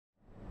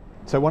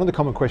So one of the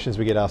common questions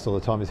we get asked all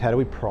the time is, how do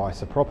we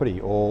price a property,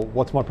 or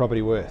what's my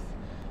property worth?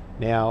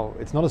 Now,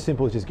 it's not as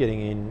simple as just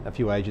getting in a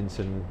few agents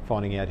and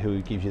finding out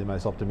who gives you the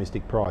most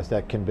optimistic price.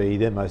 That can be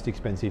the most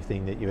expensive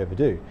thing that you ever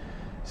do.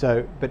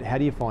 So, but how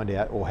do you find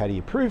out, or how do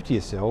you prove to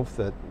yourself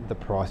that the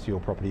price of your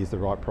property is the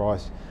right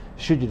price,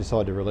 should you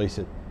decide to release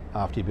it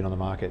after you've been on the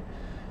market?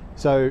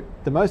 So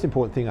the most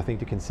important thing I think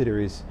to consider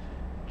is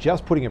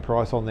just putting a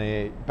price on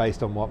there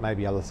based on what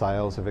maybe other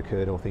sales have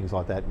occurred or things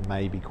like that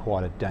may be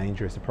quite a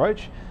dangerous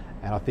approach.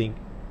 And I think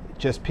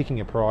just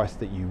picking a price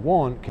that you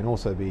want can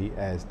also be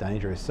as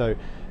dangerous. So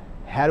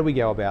how do we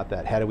go about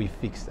that? How do we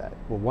fix that?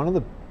 Well, one of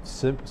the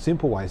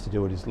simple ways to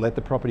do it is let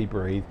the property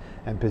breathe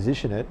and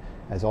position it,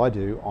 as I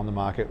do, on the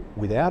market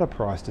without a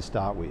price to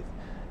start with.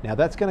 Now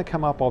that's going to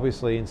come up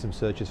obviously in some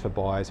searches for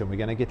buyers, and we're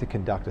going to get to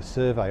conduct a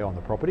survey on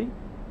the property.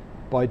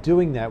 By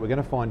doing that, we're going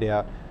to find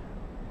out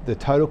the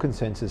total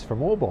consensus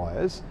from all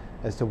buyers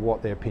as to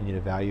what their opinion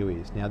of value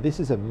is. Now this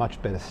is a much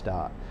better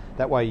start.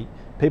 That way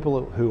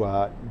people who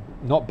are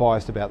not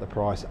biased about the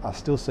price are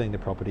still seeing the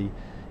property.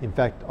 In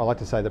fact, I like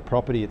to say the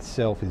property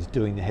itself is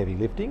doing the heavy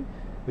lifting,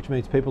 which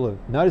means people are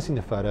noticing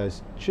the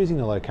photos, choosing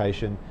the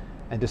location,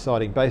 and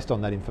deciding based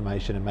on that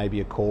information and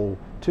maybe a call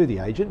to the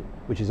agent,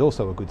 which is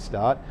also a good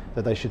start,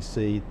 that they should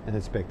see and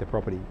inspect the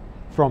property.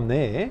 From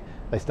there,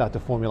 they start to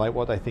formulate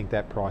what they think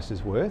that price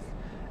is worth.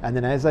 And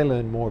then as they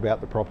learn more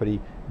about the property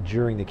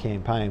during the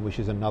campaign, which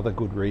is another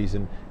good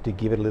reason to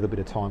give it a little bit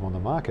of time on the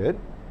market,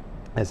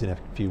 as in a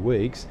few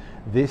weeks,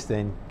 this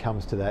then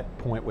comes to that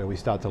point where we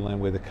start to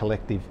learn where the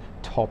collective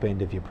top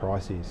end of your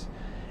price is.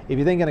 If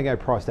you're then going to go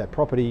price that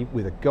property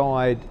with a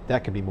guide,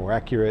 that can be more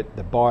accurate,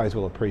 the buyers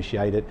will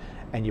appreciate it,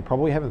 and you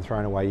probably haven't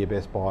thrown away your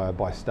best buyer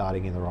by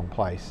starting in the wrong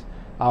place.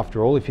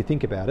 After all, if you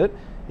think about it,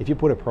 if you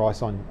put a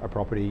price on a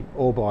property,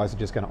 all buyers are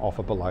just going to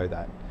offer below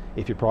that.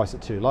 If you price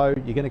it too low,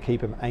 you're going to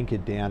keep them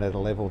anchored down at a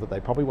level that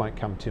they probably won't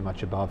come too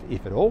much above,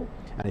 if at all.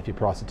 And if you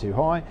price it too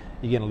high,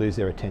 you're going to lose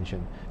their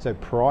attention. So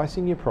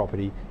pricing your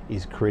property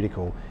is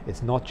critical.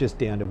 It's not just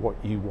down to what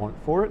you want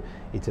for it.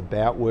 It's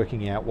about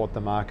working out what the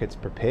market's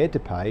prepared to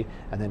pay,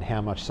 and then how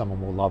much someone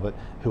will love it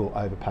who will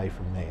overpay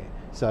from there.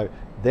 So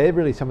they're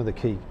really some of the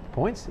key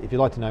points. If you'd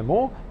like to know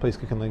more, please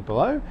click on the link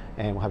below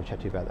and we'll have a chat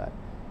to you about that.